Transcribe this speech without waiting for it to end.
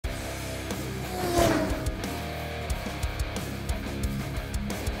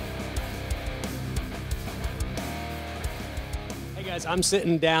Guys, I'm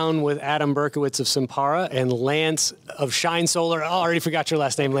sitting down with Adam Berkowitz of Simpara and Lance of Shine Solar. Oh, I already forgot your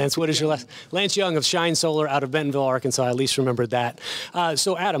last name, Lance. What is your last? Lance Young of Shine Solar out of Bentonville, Arkansas. I at least remembered that.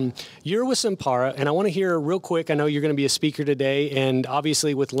 So Adam, you're with Simpara, and I want to hear real quick, I know you're going to be a speaker today, and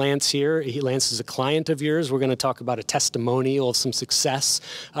obviously with Lance here, Lance is a client of yours. We're going to talk about a testimonial of some success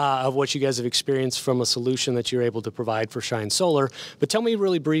of what you guys have experienced from a solution that you're able to provide for Shine Solar. But tell me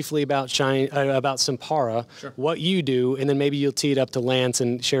really briefly about Simpara, sure, what you do, and then maybe you'll tee it up to Lance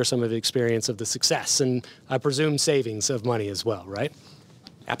and share some of the experience of the success and I presume savings of money as well, right?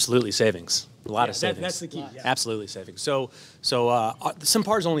 Absolutely savings. A lot of savings. That's the key. Yeah. Absolutely savings. So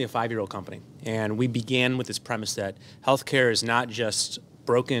Simpara is only a 5-year-old company, and we began with this premise that healthcare is not just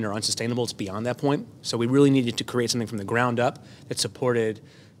broken or unsustainable, it's beyond that point. So we really needed to create something from the ground up that supported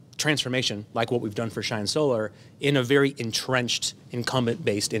transformation, like what we've done for Shine Solar, in a very entrenched,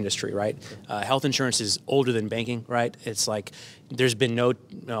 incumbent-based industry, right? Health insurance is older than banking, right? It's like there's been no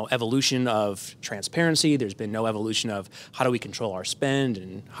evolution of transparency. There's been no evolution of how do we control our spend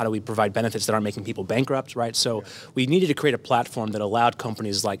and how do we provide benefits that aren't making people bankrupt, right? So we needed to create a platform that allowed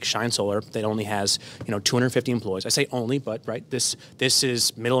companies like Shine Solar that only has 250 employees. I say only, but right, this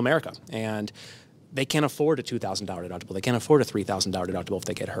is middle America, and they can't afford a $2,000 deductible. They can't afford a $3,000 deductible if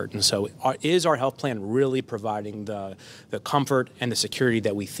they get hurt. And so is our health plan really providing the comfort and the security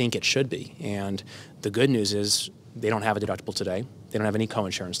that we think it should be? And the good news is they don't have a deductible today. They don't have any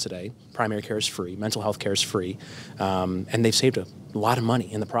coinsurance today. Primary care is free. Mental health care is free. And they've saved a lot of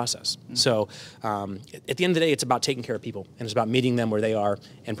money in the process. Mm-hmm. So at the end of the day, it's about taking care of people. And it's about meeting them where they are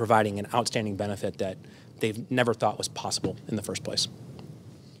and providing an outstanding benefit that they've never thought was possible in the first place.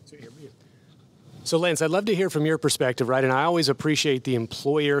 So Lance, I'd love to hear from your perspective, right? And I always appreciate the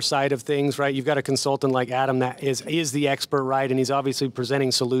employer side of things, right? You've got a consultant like Adam that is the expert, right? And he's obviously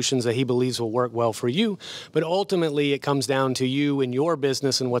presenting solutions that he believes will work well for you. But ultimately, it comes down to you and your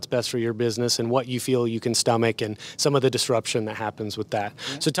business and what's best for your business and what you feel you can stomach and some of the disruption that happens with that.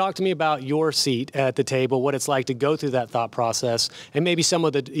 Yeah. So talk to me about your seat at the table, what it's like to go through that thought process, and maybe some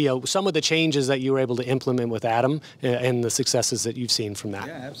of the changes that you were able to implement with Adam and the successes that you've seen from that.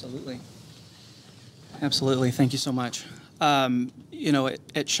 Yeah, absolutely. Absolutely. Thank you so much.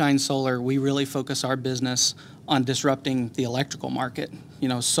 At Shine Solar, we really focus our business on disrupting the electrical market.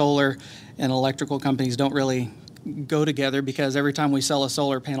 Solar and electrical companies don't really go together because every time we sell a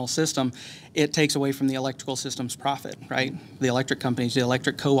solar panel system, it takes away from the electrical system's profit, right? The electric companies, the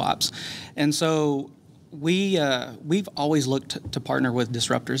electric co-ops. And so we've always looked to partner with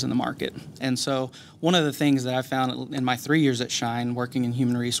disruptors in the market. And so one of the things that I found in my 3 years at Shine, working in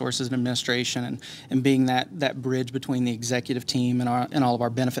human resources and administration and being that bridge between the executive team and all of our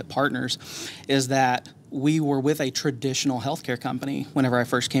benefit partners, is that we were with a traditional healthcare company whenever I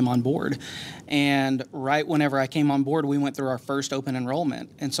first came on board. And right whenever I came on board, we went through our first open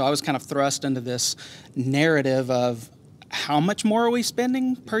enrollment. And so I was kind of thrust into this narrative of, how much more are we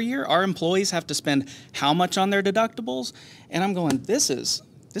spending per year? Our employees have to spend how much on their deductibles? And I'm going, this is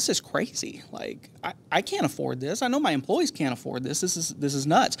crazy. Like, I can't afford this. I know my employees can't afford this. This is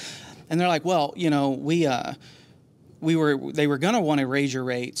nuts. And they're like, well, they were going to want to raise your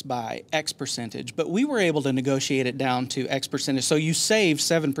rates by X percentage, but we were able to negotiate it down to X percentage. So you saved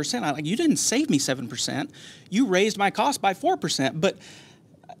 7%. I'm like, you didn't save me 7%. You raised my cost by 4%. But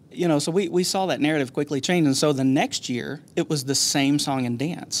so we saw that narrative quickly change. And so the next year, it was the same song and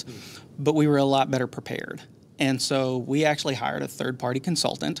dance, but we were a lot better prepared. And so we actually hired a third-party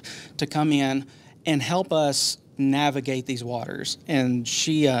consultant to come in and help us navigate these waters. And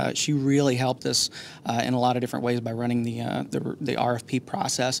she really helped us in a lot of different ways by running the RFP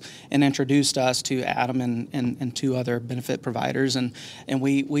process and introduced us to Adam and 2 other benefit providers. And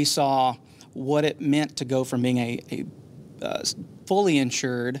we saw what it meant to go from being a fully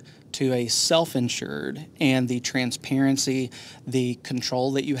insured to a self-insured, and the transparency, the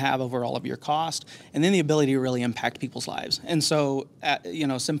control that you have over all of your cost, and then the ability to really impact people's lives. And so,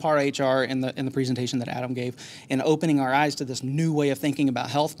 Simpara HR in the presentation that Adam gave, in opening our eyes to this new way of thinking about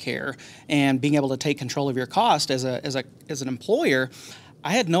healthcare and being able to take control of your cost as an employer,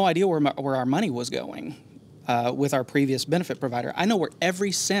 I had no idea where our money was going with our previous benefit provider. I know where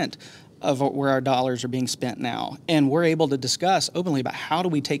every cent of where our dollars are being spent now. And we're able to discuss openly about how do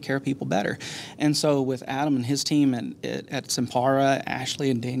we take care of people better. And so with Adam and his team at Simpara,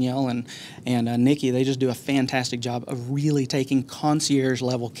 Ashley and Danielle and Nikki, they just do a fantastic job of really taking concierge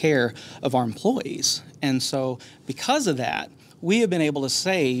level care of our employees. And so because of that, we have been able to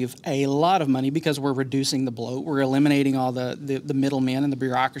save a lot of money because we're reducing the bloat, we're eliminating all the middlemen and the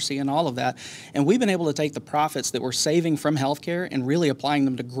bureaucracy and all of that, and we've been able to take the profits that we're saving from healthcare and really applying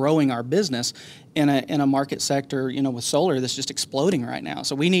them to growing our business in a market sector, you know, with solar that's just exploding right now.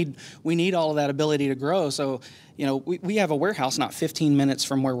 So we need all of that ability to grow. So, you know, we have a warehouse not 15 minutes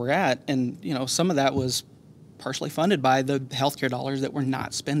from where we're at, and you know, some of that was partially funded by the healthcare dollars that we're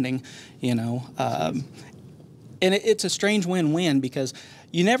not spending, you know. And it's a strange win-win, because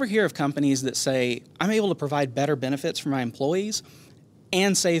you never hear of companies that say, I'm able to provide better benefits for my employees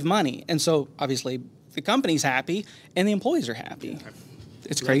and save money. And so obviously the company's happy and the employees are happy.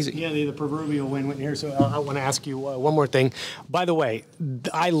 It's crazy. Yeah, the proverbial win-win here. So I want to ask you one more thing. By the way,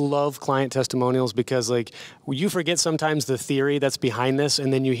 I love client testimonials, because like you forget sometimes the theory that's behind this,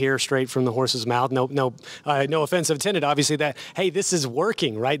 and then you hear straight from the horse's mouth. No offense intended, obviously, that hey, this is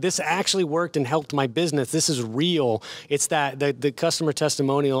working, right? This actually worked and helped my business. This is real. It's that the customer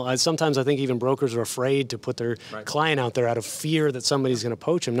testimonial. Sometimes I think even brokers are afraid to put their client out there out of fear that somebody's going to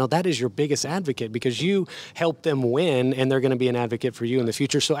poach them. No, that is your biggest advocate, because you help them win, and they're going to be an advocate for you in the future.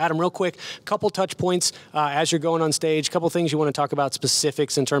 So Adam, real quick, couple touch points as you're going on stage, couple things you want to talk about,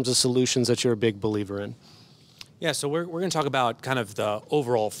 specifics in terms of solutions that you're a big believer in. Yeah, so we're going to talk about kind of the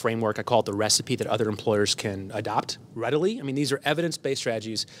overall framework. I call it the recipe that other employers can adopt readily. I mean, these are evidence-based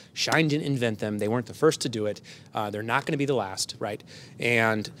strategies. Shine didn't invent them. They weren't the first to do it. They're not going to be the last, right?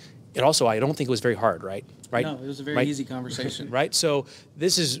 And it also, I don't think it was very hard, right? No, it was a very easy conversation. Right? So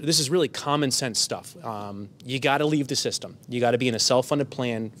this is really common sense stuff. You got to leave the system. You got to be in a self-funded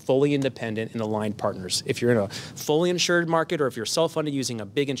plan, fully independent, and aligned partners. If you're in a fully insured market, or if you're self-funded using a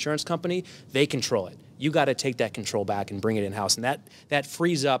big insurance company, they control it. You got to take that control back and bring it in-house, and that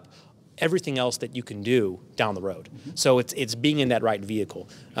frees up everything else that you can do down the road. So it's being in that right vehicle.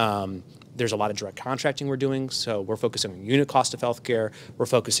 There's a lot of direct contracting we're doing, so we're focusing on unit cost of healthcare. We're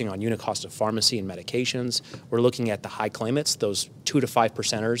focusing on unit cost of pharmacy and medications. We're looking at the high claimants, those 2 to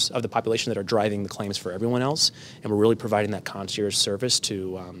 5%ers of the population that are driving the claims for everyone else, and we're really providing that concierge service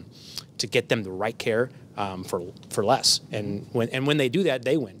to get them the right care for less. And when they do that,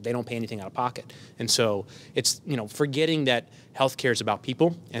 they win. They don't pay anything out of pocket. And so it's, you know, forgetting that healthcare is about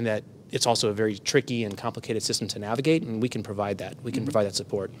people, and that it's also a very tricky and complicated system to navigate, and we can provide that. We can provide that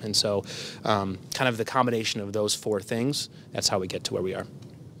support. And so kind of the combination of those 4 things, that's how we get to where we are.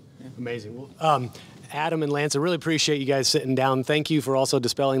 Yeah. Amazing. Well, Adam and Lance, I really appreciate you guys sitting down. Thank you for also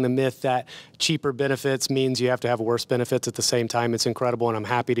dispelling the myth that cheaper benefits means you have to have worse benefits at the same time. It's incredible, and I'm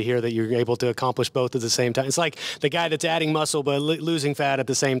happy to hear that you're able to accomplish both at the same time. It's like the guy that's adding muscle but losing fat at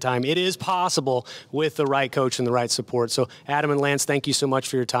the same time. It is possible with the right coach and the right support. So Adam and Lance, thank you so much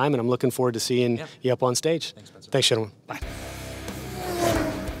for your time, and I'm looking forward to seeing you up on stage. Thanks, Spencer. Thanks, gentlemen. Bye.